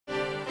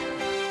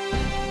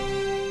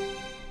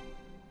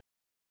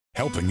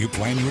helping you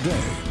plan your day.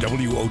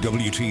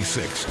 WOWT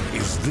 6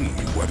 is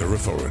the weather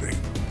authority.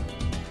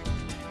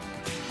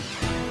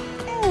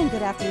 And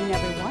good afternoon,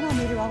 everyone. I'm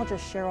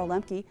meteorologist Cheryl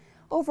Lemke.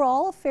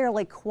 Overall, a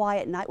fairly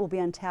quiet night will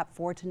be on tap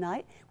for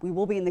tonight. We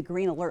will be in the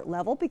green alert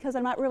level because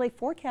I'm not really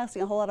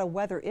forecasting a whole lot of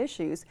weather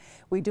issues.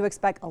 We do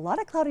expect a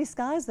lot of cloudy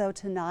skies though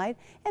tonight,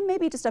 and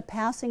maybe just a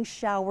passing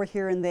shower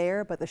here and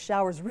there, but the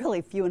showers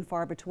really few and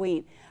far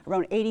between.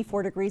 Around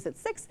 84 degrees at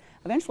 6,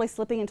 eventually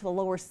slipping into the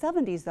lower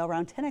 70s though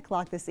around 10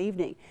 o'clock this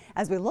evening.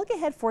 As we look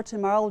ahead for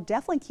tomorrow,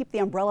 definitely keep the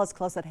umbrellas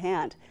close at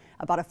hand.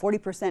 About a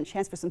 40%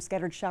 chance for some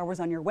scattered showers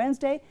on your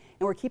Wednesday,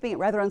 and we're keeping it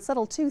rather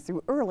unsettled too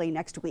through early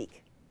next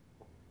week.